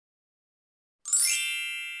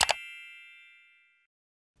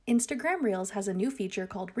Instagram Reels has a new feature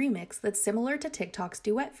called Remix that's similar to TikTok's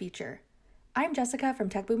Duet feature. I'm Jessica from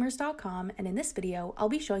techboomers.com, and in this video, I'll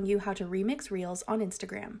be showing you how to remix Reels on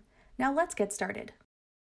Instagram. Now let's get started.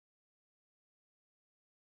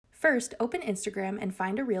 First, open Instagram and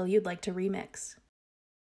find a reel you'd like to remix.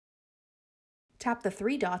 Tap the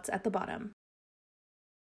three dots at the bottom.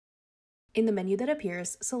 In the menu that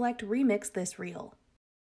appears, select Remix this reel.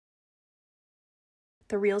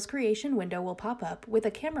 The Reels creation window will pop up with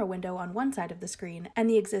a camera window on one side of the screen and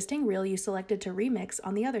the existing reel you selected to remix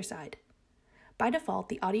on the other side. By default,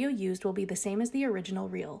 the audio used will be the same as the original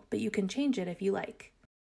reel, but you can change it if you like.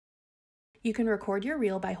 You can record your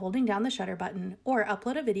reel by holding down the shutter button or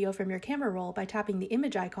upload a video from your camera roll by tapping the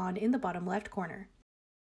image icon in the bottom left corner.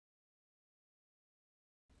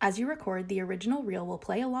 As you record, the original reel will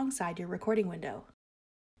play alongside your recording window.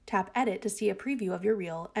 Tap Edit to see a preview of your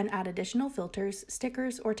reel and add additional filters,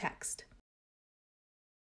 stickers, or text.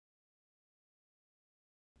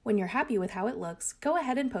 When you're happy with how it looks, go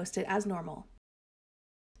ahead and post it as normal.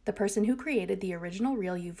 The person who created the original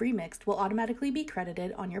reel you've remixed will automatically be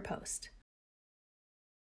credited on your post.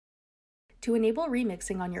 To enable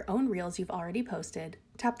remixing on your own reels you've already posted,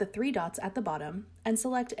 tap the three dots at the bottom and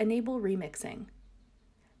select Enable Remixing.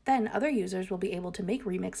 Then other users will be able to make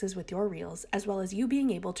remixes with your reels, as well as you being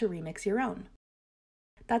able to remix your own.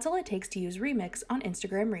 That's all it takes to use Remix on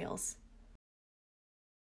Instagram Reels.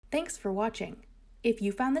 Thanks for watching. If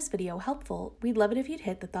you found this video helpful, we'd love it if you'd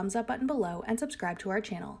hit the thumbs up button below and subscribe to our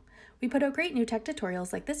channel. We put out great new tech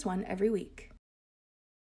tutorials like this one every week.